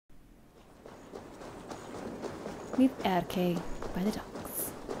with Erke by the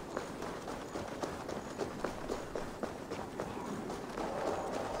docks.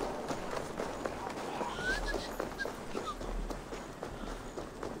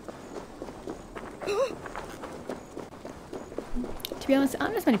 To be honest,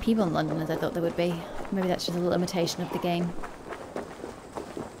 aren't as many people in London as I thought there would be. Maybe that's just a little imitation of the game.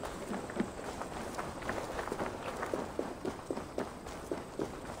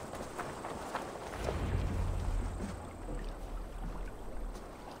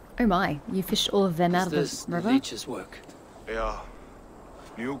 Oh my, you fished all of them out of the river? Leech's work. Yeah.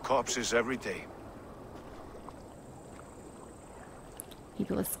 New corpses every day.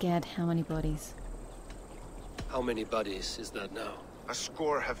 People are scared. How many bodies? How many bodies is that now? A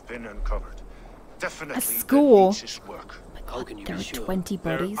score have been uncovered. Definitely A score? the Leech's work. Oh my How god, can you there be are sure? 20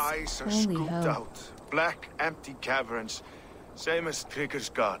 bodies. Their eyes are Holy scooped hell. out. Black, empty caverns. Same as Trigger's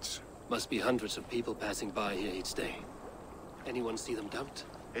gods. Must be hundreds of people passing by here each day. Anyone see them dumped?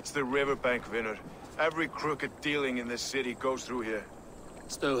 It's the riverbank, Winner. Every crooked dealing in this city goes through here.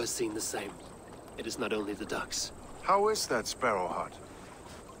 Stowe has seen the same. It is not only the ducks. How is that Sparrow Heart?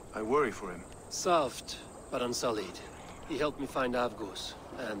 I worry for him. Soft, but unsullied. He helped me find Avgos,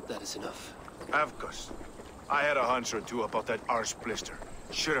 and that is enough. Avgus. I had a hunch or two about that arse blister.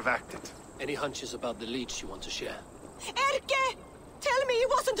 Should have acted. Any hunches about the leech you want to share? Erke! Tell me it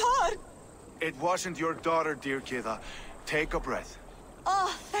wasn't her! It wasn't your daughter, dear Kida. Take a breath.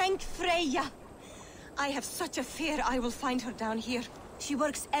 Oh, thank Freya. I have such a fear I will find her down here. She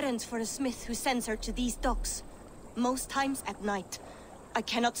works errands for a smith who sends her to these docks. Most times at night. I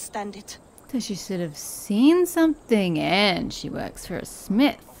cannot stand it. So she should have seen something, and she works for a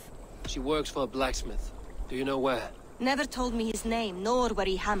smith. She works for a blacksmith. Do you know where? Never told me his name, nor where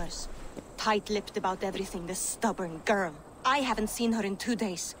he hammers. Tight-lipped about everything, the stubborn girl. I haven't seen her in 2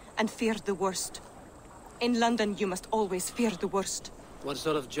 days, and feared the worst. In London, you must always fear the worst. What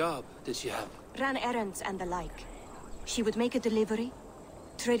sort of job did she have? Ran errands and the like. She would make a delivery,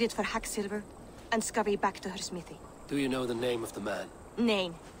 trade it for hack silver, and scurry back to her smithy. Do you know the name of the man?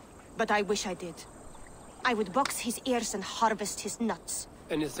 Nay, but I wish I did. I would box his ears and harvest his nuts.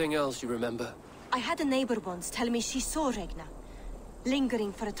 Anything else you remember? I had a neighbor once tell me she saw Regna,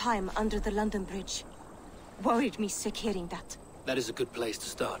 lingering for a time under the London Bridge. Worried me sick hearing that. That is a good place to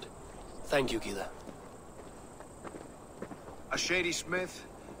start. Thank you, Gila. A shady smith,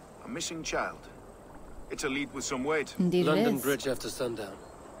 a missing child. It's a lead with some weight. Indeed it London is. Bridge after sundown.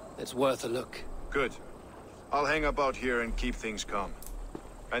 It's worth a look. Good. I'll hang about here and keep things calm.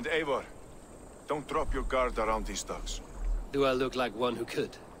 And Eivor, don't drop your guard around these docks. Do I look like one who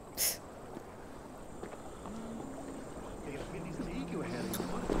could?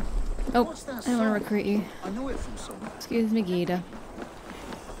 Oh, I don't want to recruit you. I know it from somewhere. Excuse me, Gita.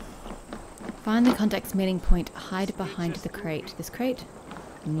 Find the contact's meeting point. Hide behind the crate. This crate?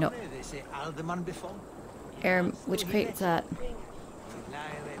 No. They say Alderman before. Which crate's that?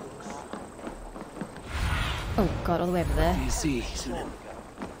 Oh god, all the way over there. Do you see, Sunan?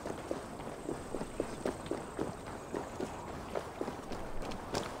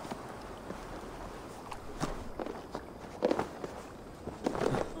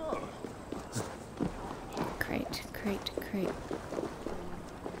 Crate, crate, crate.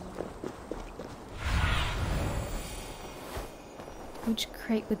 Which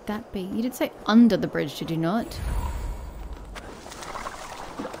crate would that be? You did say under the bridge, did you not?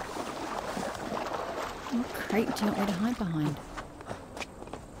 What crate do you want me to hide behind?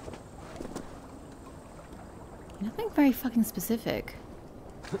 Nothing very fucking specific.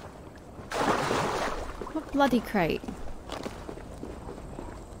 What bloody crate?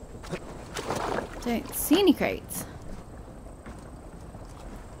 Don't see any crates.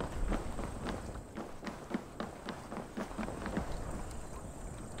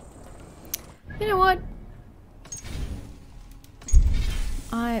 You know what?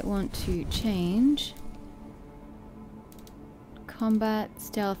 I want to change combat,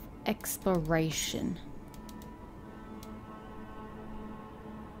 stealth, exploration.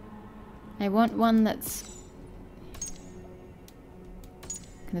 I want one that's...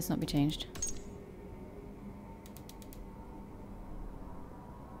 Can this not be changed?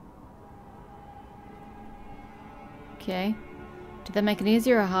 Okay. Did that make it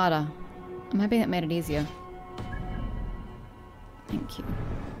easier or harder? I'm hoping that made it easier. Thank you.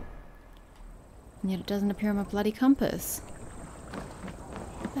 And yet it doesn't appear on my bloody compass.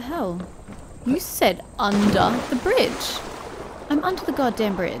 What the hell? You said under the bridge. I'm under the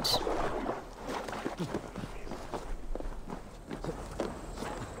goddamn bridge.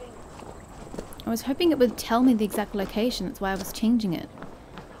 I was hoping it would tell me the exact location. That's why I was changing it.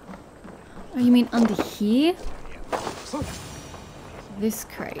 Oh, you mean under here? This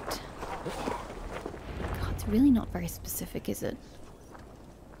crate. God, it's really not very specific, is it?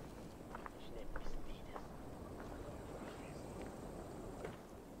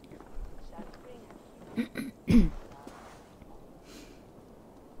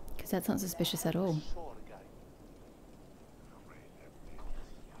 Because that's not suspicious at all.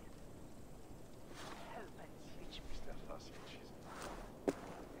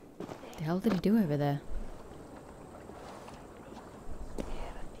 The hell did he do over there?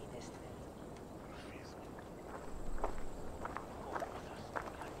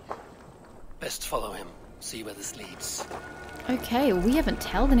 Best follow him. See where this leads. Okay, well, we haven't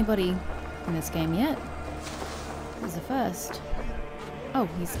told anybody in this game yet. This is the first. Oh,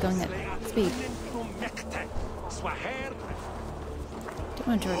 he's going at speed. Don't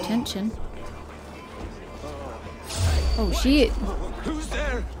want to draw attention. Oh shit! Who's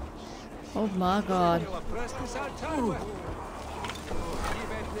there? Oh my god.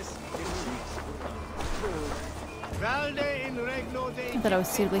 I thought I was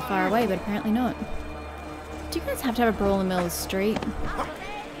suitably far away, but apparently not. Do you guys have to have a brawl in the middle of the street?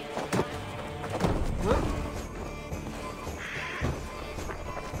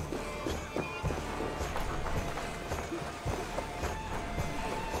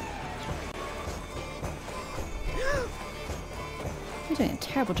 You're doing a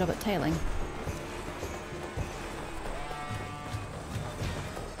terrible job at tailing.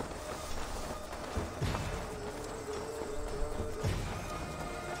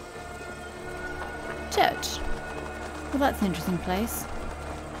 Church. Well, that's an interesting place.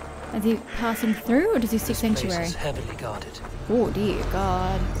 Is he passing through, or does he seek This place sanctuary? is heavily guarded. Oh dear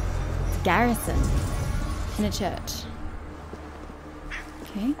God. It's a garrison. In a church.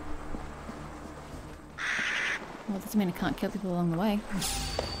 Okay. Well, doesn't mean I can't kill people along the way.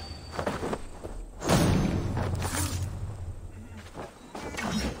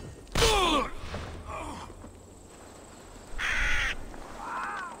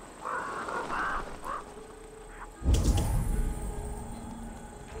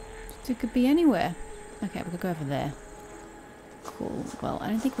 It could be anywhere. Okay, we could go over there. Cool. Well, I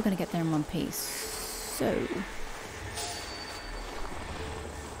don't think we're going to get there in one piece. So...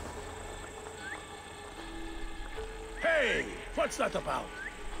 Hey! What's that about?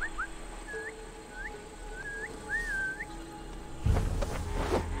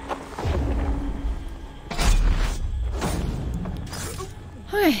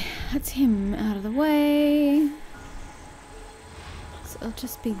 Okay, that's him out of the way. So it'll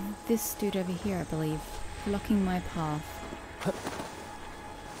just be this dude over here, I believe, blocking my path.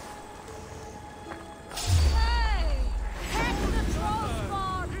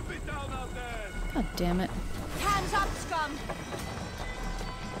 God damn it. Hands up, scum!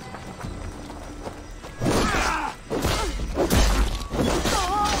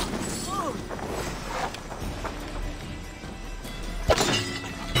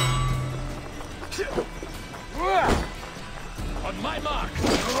 On my mark!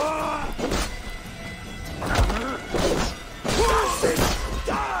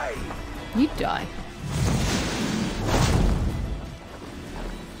 Die! You die.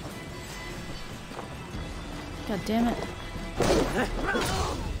 God damn it.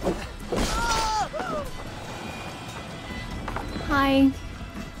 Hi.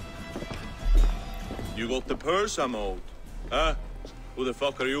 You got the purse I'm owed? Huh? Who the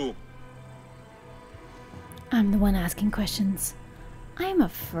fuck are you? I'm the one asking questions. I'm a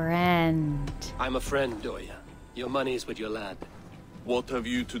friend. I'm a friend, Doya. Your money is with your lad. What have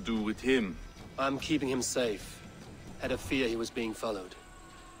you to do with him? I'm keeping him safe. Had a fear he was being followed.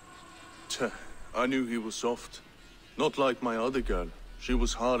 Tuh, I knew he was soft. Not like my other girl. She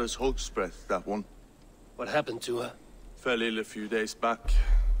was hard as hog's breath, that one. What happened to her? Fell ill a few days back.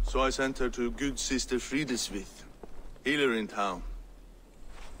 So I sent her to good Sister Frideswith. Healer in town.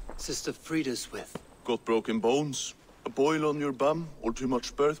 Sister Frida's with. Got broken bones, a boil on your bum, or too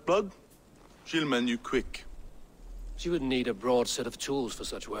much birth blood? She'll mend you quick. She would need a broad set of tools for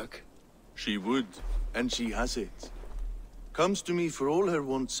such work. She would, and she has it. Comes to me for all her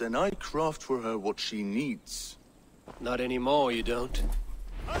wants, and I craft for her what she needs. Not anymore, you don't.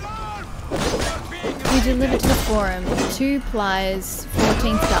 We delivered to the forum 2 pliers,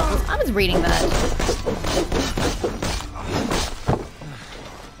 14 scalpels. I was reading that.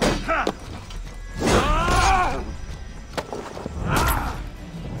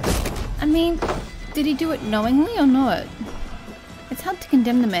 I mean, did he do it knowingly or not? It's hard to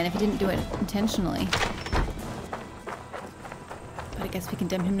condemn the man if he didn't do it intentionally. But I guess we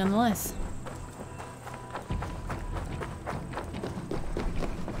condemn him nonetheless.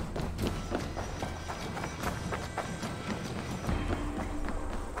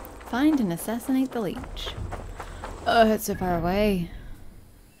 Find and assassinate the leech. Oh, it's so far away.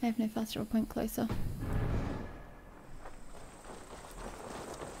 I have no fast travel point closer.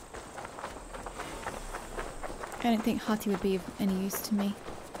 I don't think Hati would be of any use to me.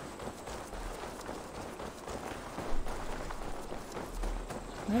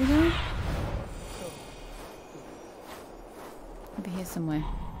 Where are we going? Over here somewhere.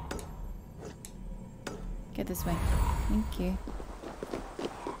 Get this way. Thank you.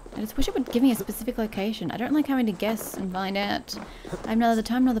 I just wish it would give me a specific location. I don't like having to guess and find out. I have neither the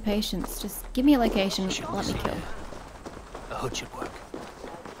time nor the patience. Just give me a location, let me kill. A hood should work.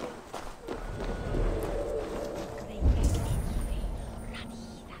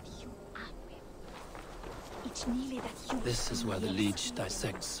 This is where the leech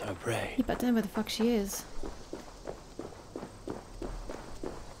dissects her prey. Yeah, but I don't know where the fuck she is.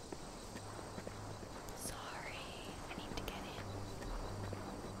 Sorry, I need to get in.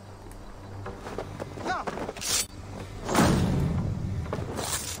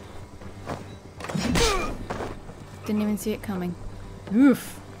 Didn't even see it coming.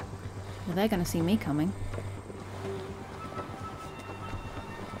 Oof. Well, they're gonna see me coming.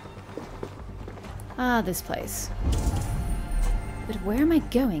 Ah, this place. But where am I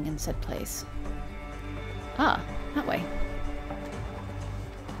going in said place? Ah, that way.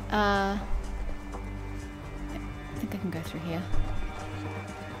 I think I can go through here.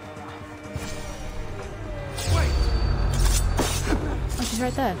 Oh, she's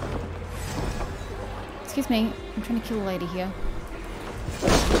right there. Excuse me, I'm trying to kill a lady here.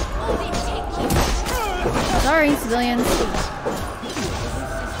 Sorry, civilians.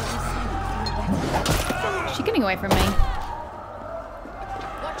 She's getting away from me.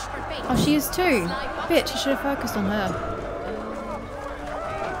 Oh, she is too. Bitch, I should have focused on her.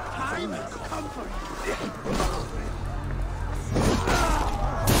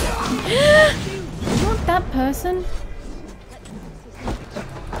 You want that person?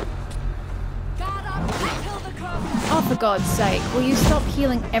 Oh, for God's sake. Will you stop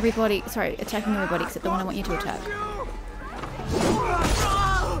healing everybody? Sorry, attacking everybody except the one I want you to attack.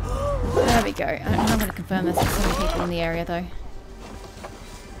 There we go. I'm not going to confirm this. There's so many people in the area, though.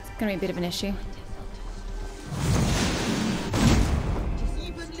 It's going to be a bit of an issue.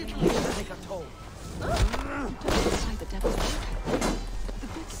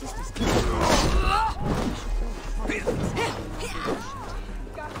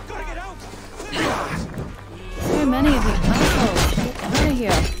 So many of you assholes. Get out of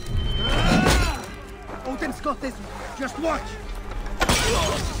here. Odin's got this. Just watch.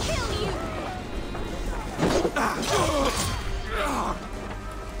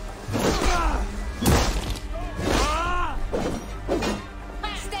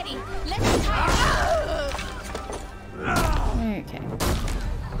 Steady. Let's tire. Okay.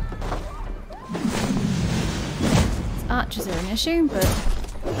 Archers are an issue, but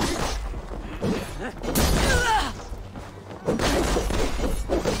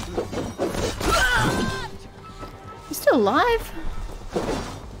you're still alive?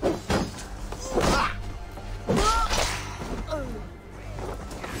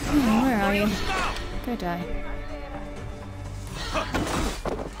 Where are you? Go die.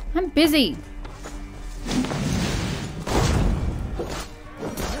 I'm busy.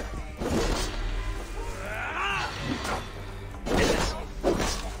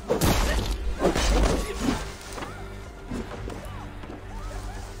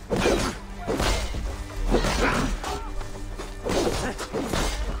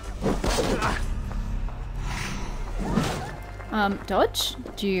 Dodge?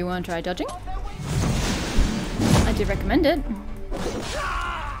 Do you want to try dodging? I do recommend it.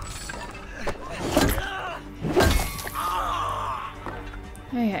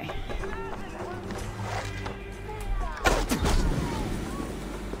 Okay.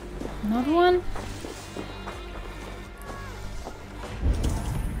 Another one?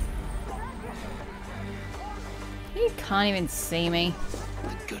 You can't even see me.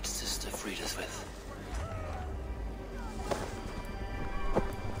 The good sister freed us with.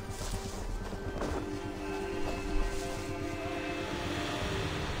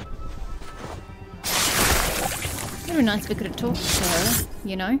 It would be nice if we could have talked to her,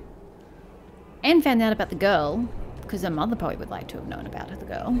 you know? And found out about the girl, because her mother probably would like to have known about the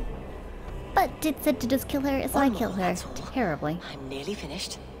girl. But it said to just kill her as I kill her. Terribly. I'm nearly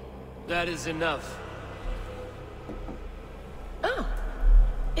finished. That is enough. Oh,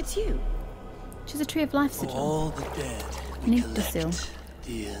 it's you. She's a tree of life sigil. All the dead An we Yggdrasil. collect,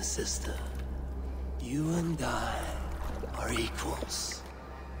 dear sister. You and I are equals.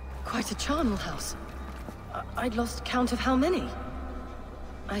 Quite a charnel house. I'd lost count of how many.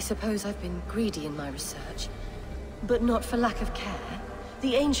 I suppose I've been greedy in my research. But not for lack of care.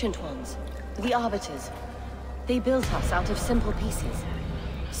 The Ancient Ones, the Arbiters, they built us out of simple pieces.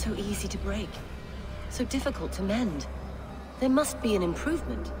 So easy to break. So difficult to mend. There must be an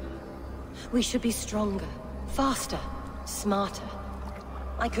improvement. We should be stronger, faster, smarter.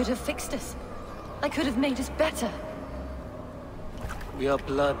 I could have fixed us. I could have made us better. We are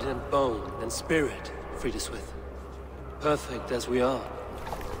blood and bone and spirit, Friedeswith. Perfect as we are.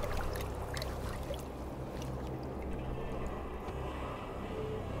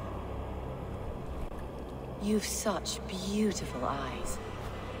 You've such beautiful eyes.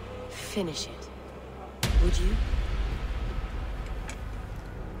 Finish it. Would you?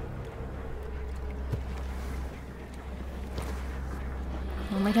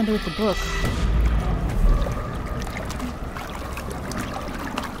 What am I gonna do with the book?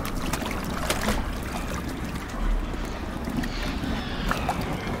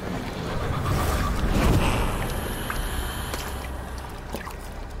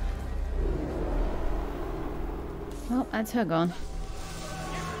 Well, that's her gone.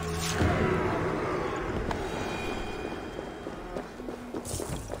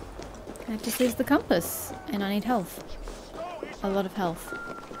 That just leaves the compass, and I need health. A lot of health.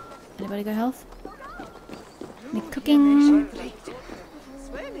 Anybody got health? Any cooking?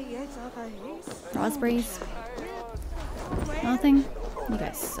 Raspberries? Nothing? You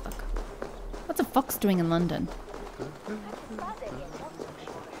guys suck. What's a fox doing in London?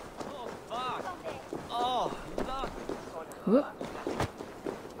 Whoop.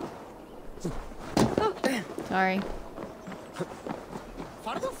 Sorry.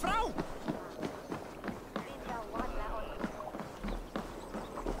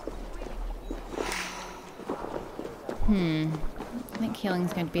 I think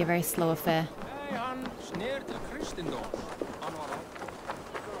healing's going to be a very slow affair.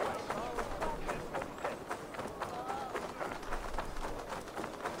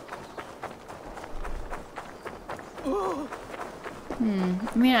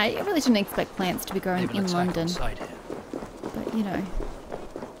 I mean, I really shouldn't expect plants to be growing in London. But, you know,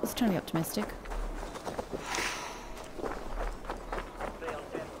 just trying to be optimistic.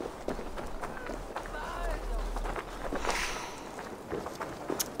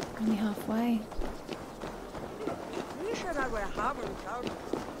 Only halfway.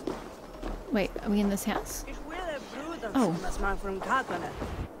 Wait, are we in this house? Oh.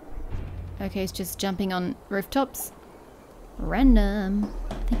 Okay, it's just jumping on rooftops. Random.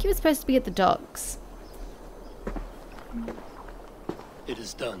 I think he was supposed to be at the docks. It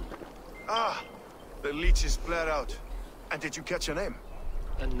is done. Ah, the leech is bled out. And did you catch a name?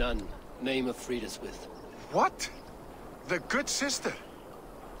 A nun, name of Friedeswith. What? The good sister?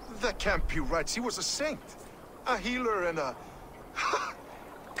 That can't be right. She was a saint. A healer and a...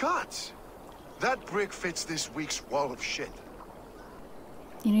 Gods! That brick fits this week's wall of shit.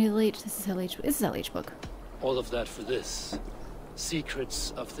 You know the leech. This is her leech. This is her leech book. All of that for this.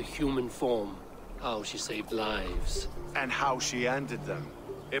 Secrets of the human form. How she saved lives. And how she ended them.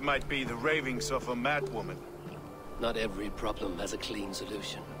 It might be the ravings of a madwoman. Not every problem has a clean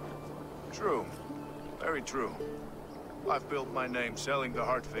solution. True. Very true. I've built my name selling the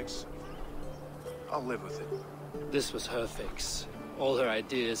heart fix. I'll live with it. This was her fix. All her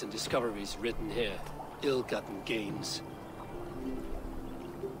ideas and discoveries written here. Ill-gotten gains.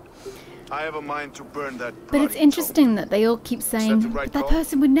 I have a mind to burn that. But it's interesting that they all keep saying, the right but that call?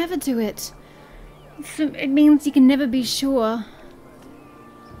 person would never do it. So it means you can never be sure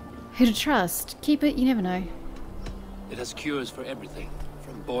who to trust. Keep it, you never know. It has cures for everything,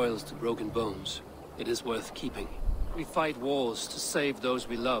 from boils to broken bones. It is worth keeping. We fight wars to save those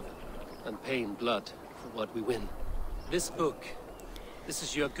we love, and pay in blood for what we win. This book, this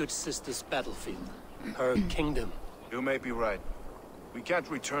is your good sister's battlefield. Her kingdom. You may be right. We can't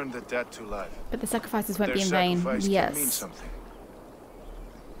return the dead to life. But the sacrifices won't be Their in vain. sacrifice can mean Yes. something.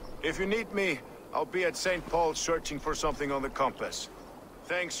 If you need me, I'll be at St. Paul searching for something on the compass.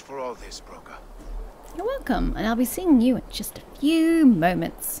 Thanks for all this, Broca. You're welcome, and I'll be seeing you in just a few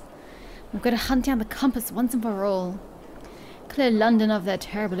moments. We've got to hunt down the compass once and for all. Clear London of their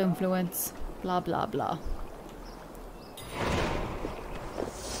terrible influence. Blah, blah, blah.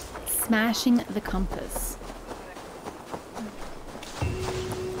 Smashing the compass.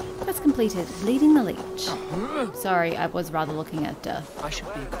 Quest completed. Leading the leech. Sorry, I was rather looking at I should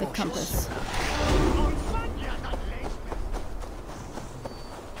be the cautious. compass.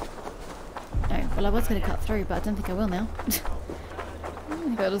 Oh, well I was going to cut through, but I don't think I will now. I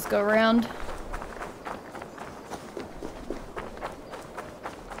think I'll just go around.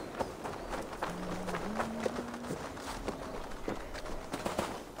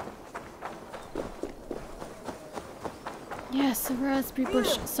 Yes, a raspberry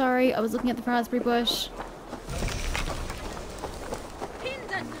bush. Sorry, I was looking at the raspberry bush.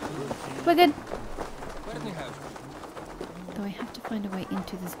 We're good. Though I have to find a way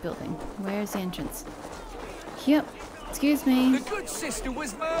into this building. Where is the entrance? Yep. Excuse me. The good sister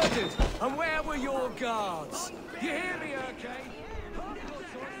was murdered, and where were your guards? You hear me, okay?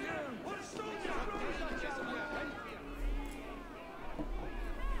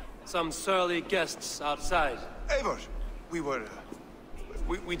 Some surly guests outside. Eivor,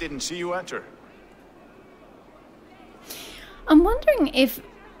 we didn't see you enter. I'm wondering if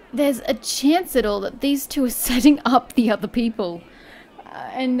there's a chance at all that these two are setting up the other people.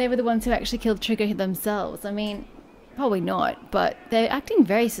 And they were the ones who actually killed Trigger themselves. I mean, probably not, but they're acting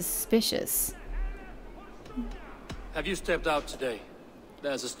very suspicious. Have you stepped out today?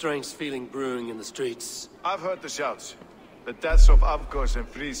 There's a strange feeling brewing in the streets. I've heard the shouts. The deaths of Avgos and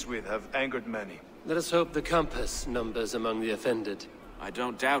Friswith have angered many. Let us hope the compass numbers among the offended. I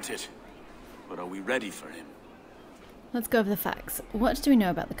don't doubt it. But are we ready for him? Let's go over the facts. What do we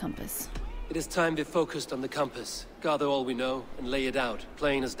know about the compass? It is time we focused on the compass, gather all we know, and lay it out,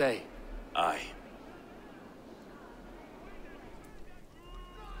 plain as day. Aye.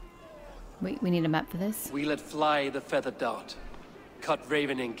 We need a map for this. We let fly the feathered dart, cut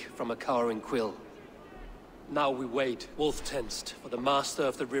raven ink from a cowering quill. Now we wait, wolf-tensed, for the master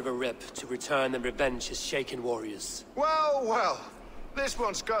of the River Rep to return and revenge his shaken warriors. Well, well. This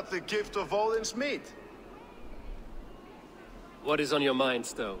one's got the gift of Odin's meat. What is on your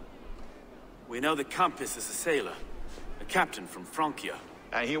minds, though? We know the compass is a sailor. A captain from Francia.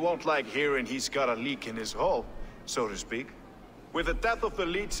 And he won't like hearing he's got a leak in his hull, so to speak. With the death of the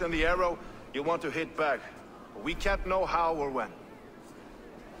leech and the arrow, you want to hit back. But we can't know how or when.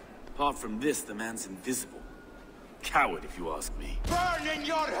 Apart from this, the man's invisible. Coward, if you ask me. Burn in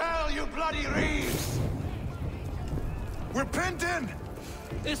your hell, you bloody reeves! We're pinned in!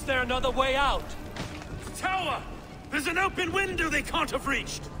 Is there another way out? Tower! There's an open window they can't have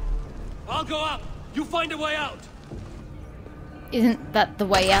reached! I'll go up. You find a way out. Isn't that the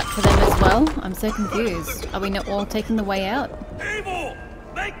way out for them as well? I'm so confused. Are we not all taking the way out? Evil!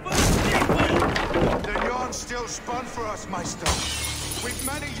 Make for the sequel! The yarn's still spun for us, Meister. We've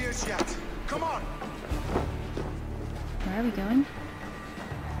many years yet. Come on! Where are we going?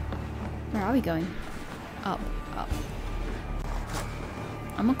 Where are we going? Up, up.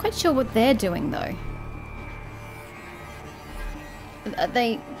 I'm not quite sure what they're doing though. Are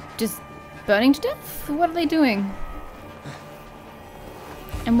they just burning to death? What are they doing?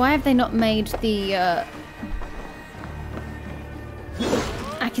 And why have they not made the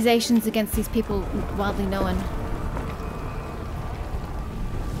accusations against these people widely known?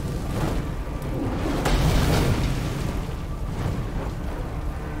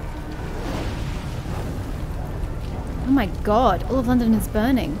 Oh my god, all of London is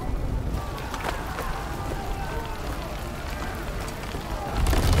burning.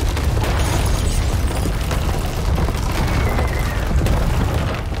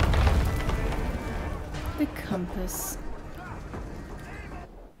 The compass.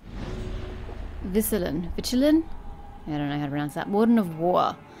 Vicilin. Vicilin? I don't know how to pronounce that. Warden of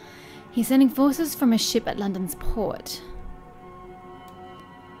War. He's sending forces from a ship at London's port.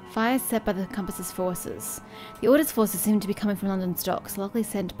 Fire set by the compass's forces. The Order's forces seem to be coming from London's docks, likely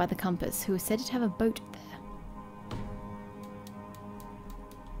sent by the compass, who is said to have a boat there.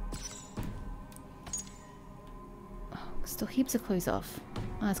 Oh, still heaps of clues off. Oh,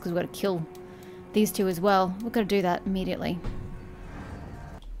 that's because we've got to kill these two as well. We've got to do that immediately.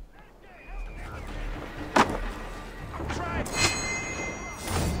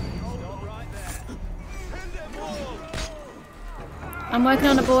 I'm working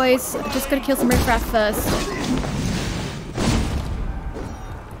on it, boys. Just gotta kill some riffraff first.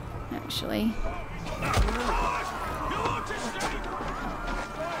 Actually.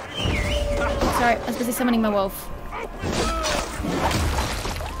 Sorry, I was busy summoning my wolf.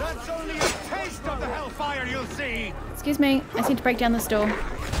 That's only a taste of the hellfire you'll see. Excuse me, I just need to break down this door.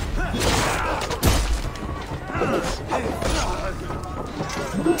 I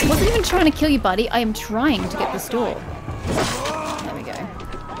wasn't even trying to kill you, buddy. I am trying to get this door. There we go.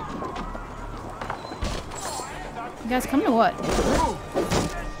 You guys coming or what?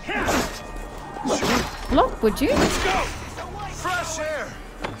 Block, would you? Let's go! Fresh air!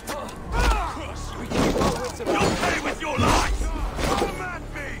 You'll pay with your life! Come at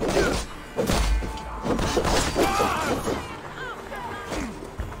me!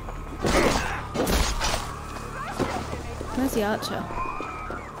 Where's the archer?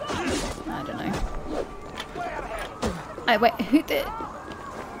 I don't know. Wait, who did?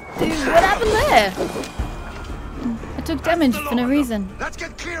 Dude, what happened there? I took damage for no reason. Let's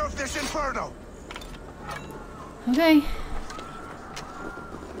get clear of this inferno. Okay.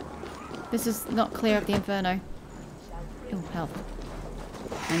 This is not clear of the inferno. Oh, health.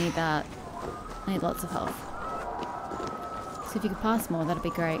 I need that. I need lots of health. So if you could pass more, that'd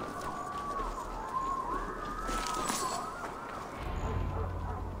be great.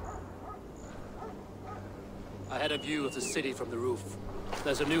 I had a view of the city from the roof.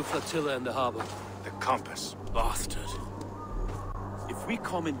 There's a new flotilla in the harbor. The compass. Bastard. If we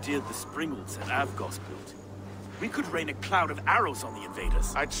commandeered the springles that Avgos built, we could rain a cloud of arrows on the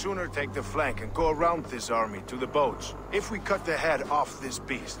invaders. I'd sooner take the flank and go around this army to the boats. If we cut the head off this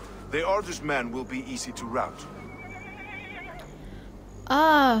beast, the Order's men will be easy to rout.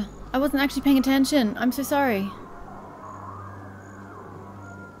 Ah, I wasn't actually paying attention. I'm so sorry.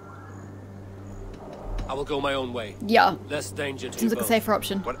 I will go my own way. Yeah. Less danger to Seems you like a both. safer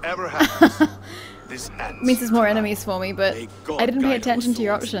option. Whatever happens, this ends. Means there's more enemies for me, but May God I didn't pay guide our attention to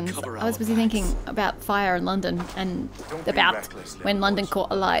your souls and options. cover I was our busy thinking about fire in London and Don't be about reckless, little when London boys.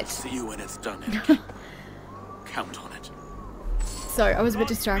 caught alight. See you when it's done, Anakin. Count on it. So I was a bit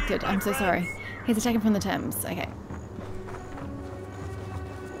distracted. I'm so sorry. He's attacking from the Thames. Okay.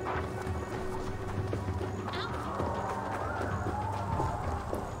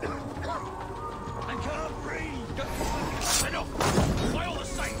 I can't breathe! Enough! Why all the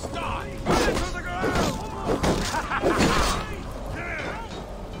saints die? To the ground!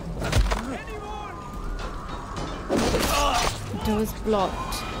 The door's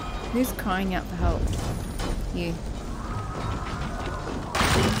blocked. Who's crying out for help? You.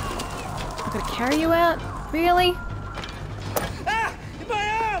 I've got to carry you out? Really? Ah! My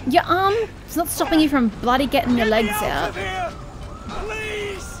arm! Your arm? It's not stopping you from bloody getting your legs Get me out. of here!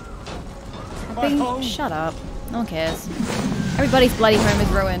 Please! I think, shut up. No one cares. Everybody's bloody home is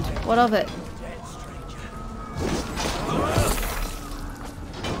ruined. What of it?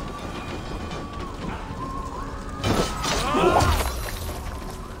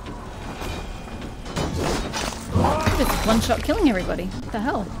 Just one shot killing everybody. What the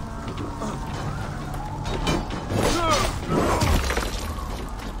hell?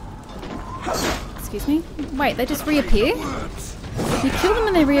 Excuse me? Wait, they just reappear? You kill them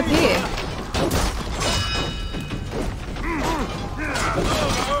and they reappear.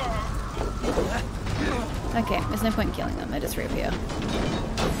 Okay, there's no point in killing them, they just reappear.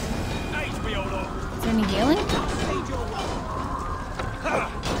 Is there any healing?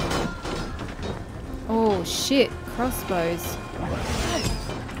 Oh shit, crossbows.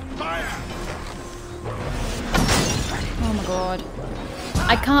 Oh my god.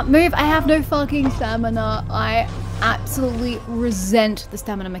 I can't move, I have no fucking stamina. I absolutely resent the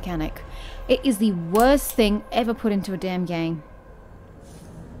stamina mechanic. It is the worst thing ever put into a damn game.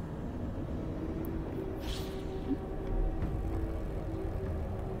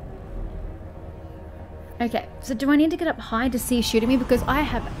 Okay, so do I need to get up high to see shooting me? Because I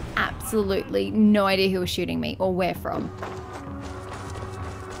have absolutely no idea who is shooting me or where from.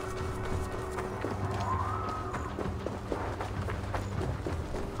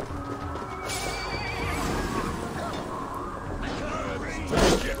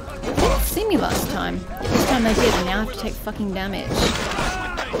 They didn't see me last time. This time they did, and now I have to take fucking damage.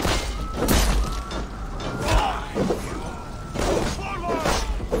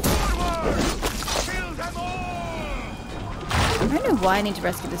 I don't know why I need to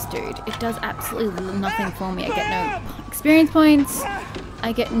rescue this dude. It does absolutely nothing for me. I get no experience points.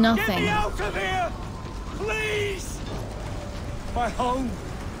 I get nothing. Get me out of here! Please! My home.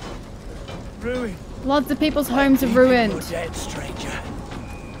 Ruined. Lots of people's homes are ruined. You're dead, stranger.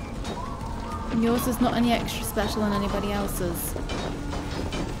 And yours is not any extra special than anybody else's.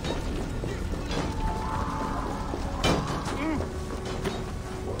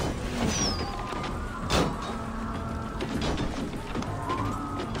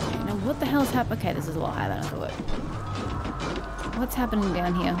 Now what the hell's happening? Okay, this is a lot higher than I thought. What's happening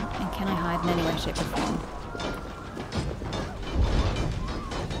down here? And can I hide in any way, shape or form?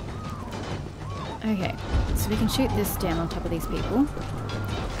 Okay, so we can shoot this down on top of these people,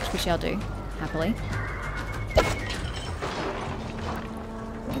 which we shall do, happily.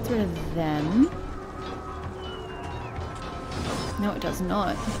 Gets rid of them. No, it does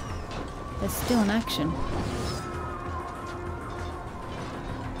not. They're still in action.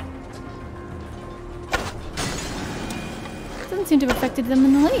 Doesn't seem to have affected them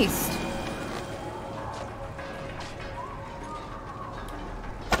in the least.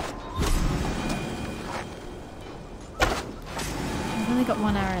 I've only got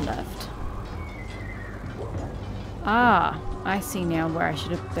one arrow left. Ah, I see now where I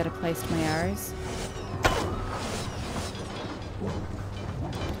should have better placed my arrows.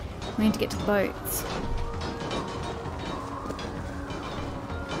 We need to get to the boats.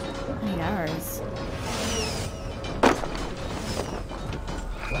 I need arrows.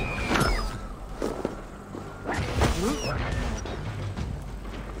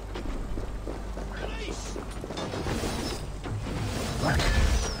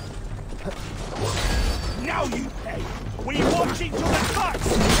 Now you pay! We watching to the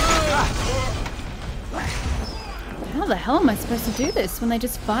cuts! How the hell am I supposed to do this when they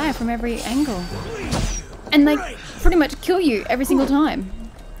just fire from every angle? And they pretty much kill you every single time.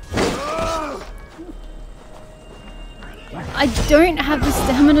 I don't have the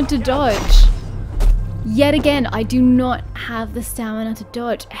stamina to dodge. Yet again, I do not have the stamina to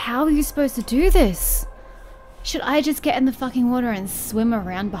dodge. How are you supposed to do this? Should I just get in the fucking water and swim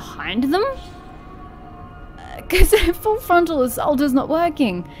around behind them? Because their full frontal assault is not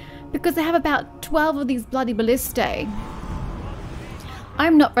working. Because they have about 12 of these bloody ballistae.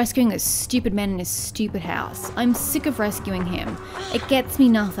 I'm not rescuing this stupid man in his stupid house. I'm sick of rescuing him. It gets me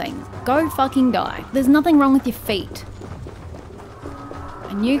nothing. Go fucking die. There's nothing wrong with your feet.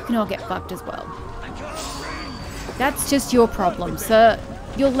 And you can all get fucked as well. That's just your problem, sir.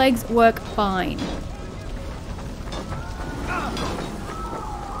 Your legs work fine.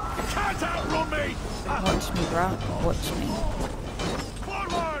 Can't outrun me! Watch me, bruh. Watch me.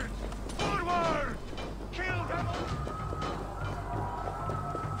 Forward! Forward! Kill them!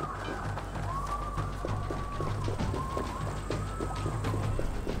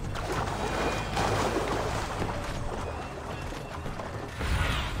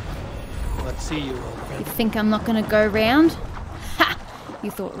 Let's see you, old friend. You think I'm not gonna go round? Ha!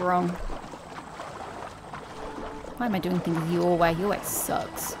 You thought wrong. Why am I doing things your way? Your way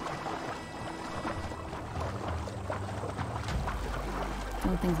sucks.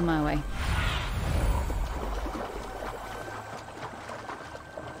 Doing things my way.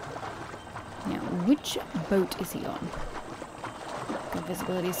 Now, which boat is he on? The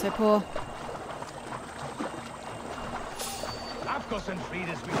visibility is so poor. Afgos and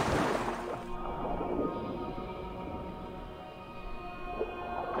Frida's weak.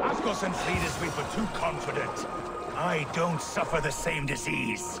 Afgos and Frida's weak were too confident. I don't suffer the same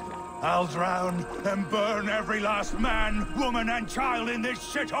disease. I'll drown and burn every last man, woman, and child in this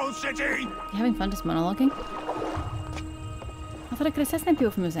shithole city! You having fun just monologuing? I thought I could assassinate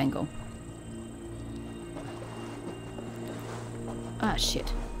people from this angle. Ah,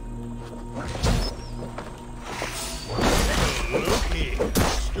 shit. Look here,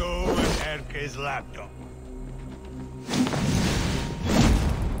 Sto and Erke's laptop.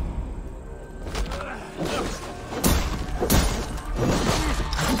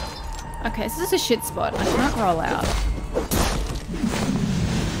 Okay, so this is a shit spot. I can't roll out.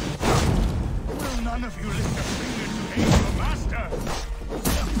 Will none of you lift a finger to aid your master?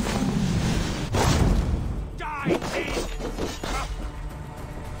 Die, thief!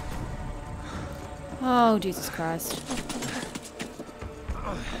 Oh, Jesus Christ.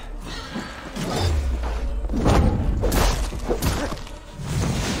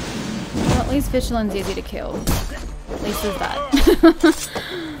 Well, at least Fischland's easy to kill. At least there's that.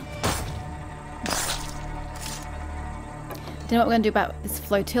 Do you know what we're going to do about this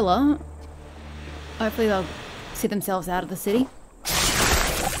flotilla? Hopefully they'll see themselves out of the city.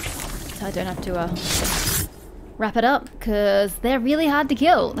 So I don't have to wrap it up, because they're really hard to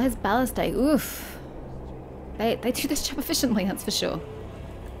kill. Those ballistae, oof. They do this job efficiently, that's for sure.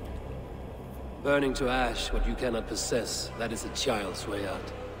 Burning to ash what you cannot possess, that is a child's way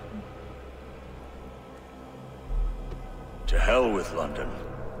out. To hell with London.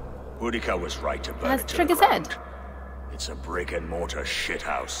 Boudica was right to burn As it to the Trigger ground. said. It's a brick-and-mortar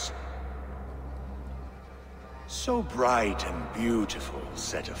shithouse. So bright and beautiful,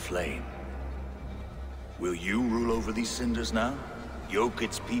 set aflame. Will you rule over these cinders now? Yoke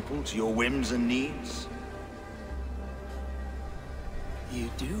its people to your whims and needs? You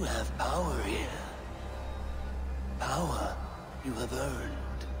do have power here. Power you have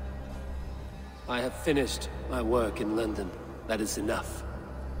earned. I have finished my work in London. That is enough.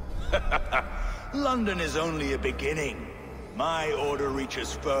 London is only a beginning. My order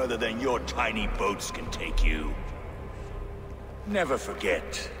reaches further than your tiny boats can take you. Never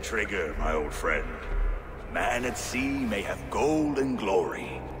forget, Trigger, my old friend. Man at sea may have gold and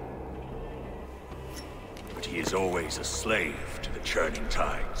glory, but he is always a slave to the churning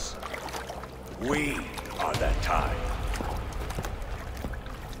tides. We are that tide.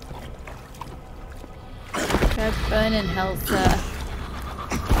 Go burn in hell, sir.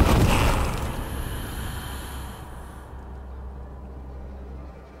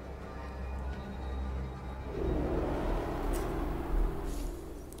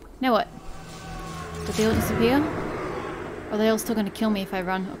 Now what? Did they all disappear? Or are they all still going to kill me if I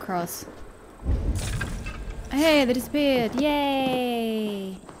run across? Hey, they disappeared!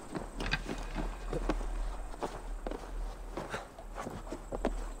 Yay!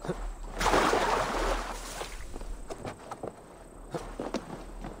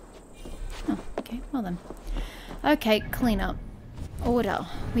 Oh, okay, well then. Okay, clean up. Order.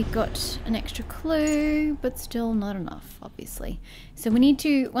 We got an extra clue, but still not enough, obviously. So we need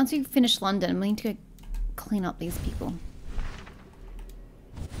to, once we finish London, we need to go clean up these people.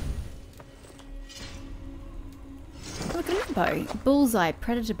 Look at a bow. Bullseye,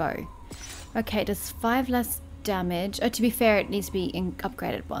 predator bow. Okay, it does 5 less damage. Oh, to be fair, it needs to be in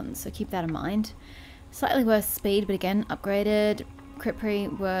upgraded ones, so keep that in mind. Slightly worse speed, but again, upgraded. Crit pre,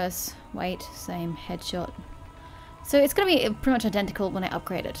 worse. Weight, same. Headshot. So it's going to be pretty much identical when I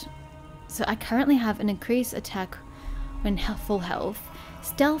upgrade it. So I currently have an increased attack when full health.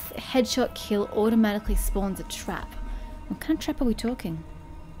 Stealth headshot kill automatically spawns a trap. What kind of trap are we talking?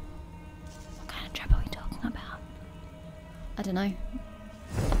 What kind of trap are we talking about? I don't know.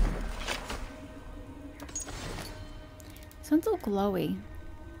 This one's all glowy.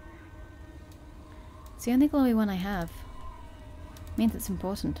 It's the only glowy one I have. Means it's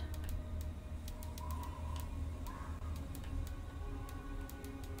important.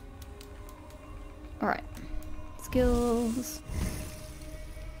 Alright. Skills.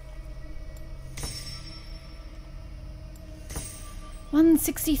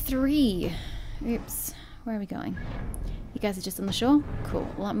 $163. Oops. Where are we going? You guys are just on the shore? Cool.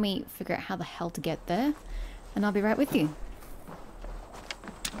 Let me figure out how the hell to get there. And I'll be right with you.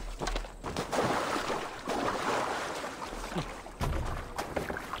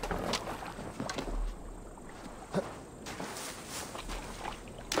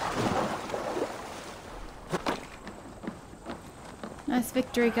 Nice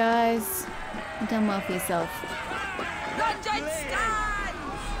victory, guys. You've done well for yourself.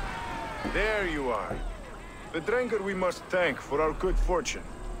 There you are. The drinker we must thank for our good fortune.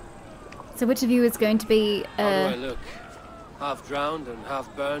 So which of you is going to be, How do I look? Half drowned and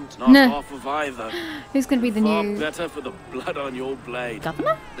half burnt? Not No. half of either. who's going to be the Far new better for the blood on your blade.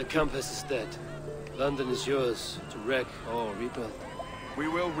 governor? The compass is dead. London is yours to wreck or rebuild. We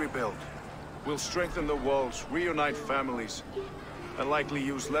will rebuild. We'll strengthen the walls, reunite families, and likely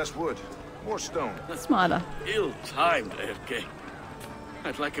use less wood, more stone. Smarter. Ill-timed, Erke.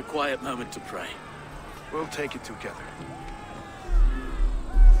 I'd like a quiet moment to pray. We'll take it together.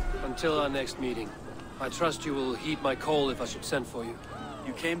 Until our next meeting, I trust you will heed my call if I should send for you.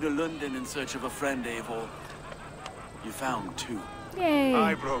 You came to London in search of a friend, Eivor. You found two. Yay.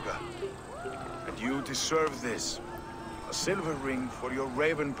 Aye, Broga. And you deserve this. A silver ring for your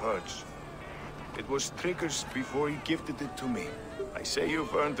raven perch. It was Trigger's before he gifted it to me. I say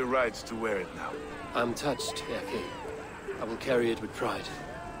you've earned the right to wear it now. I'm touched, Erke. I will carry it with pride.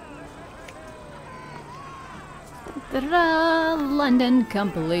 Ta-da! London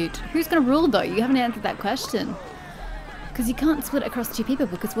complete. Who's going to rule though? You haven't answered that question. Because you can't split it across 2 people,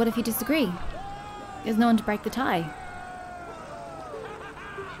 because what if you disagree? There's no one to break the tie.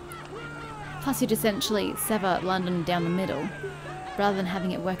 Plus you'd essentially sever London down the middle, rather than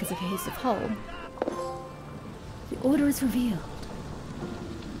having it work as a cohesive whole. The order is revealed.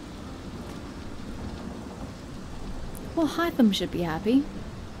 Well, Hytham should be happy.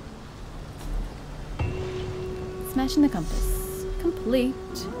 Smashing the compass. Complete.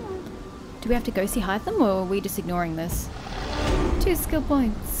 Do we have to go see Hytham, or are we just ignoring this? 2 skill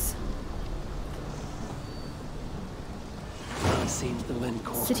points. It seems the wind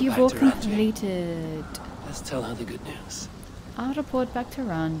calls City me of back War to Ranji. completed. Let's tell her the good news. I'll report back to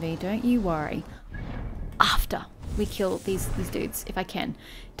Ranvi, don't you worry. After we kill these dudes, if I can.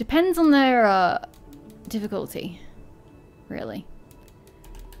 Depends on their difficulty, really.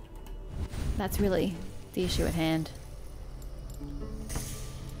 That's really the issue at hand.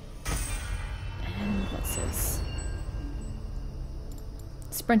 And what's this?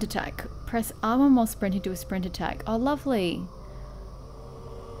 Sprint attack. Press R1 while sprinting to a sprint attack. Oh, lovely.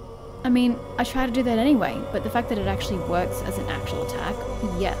 I mean, I try to do that anyway, but the fact that it actually works as an actual attack,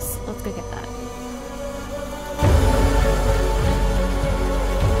 yes, let's go get that.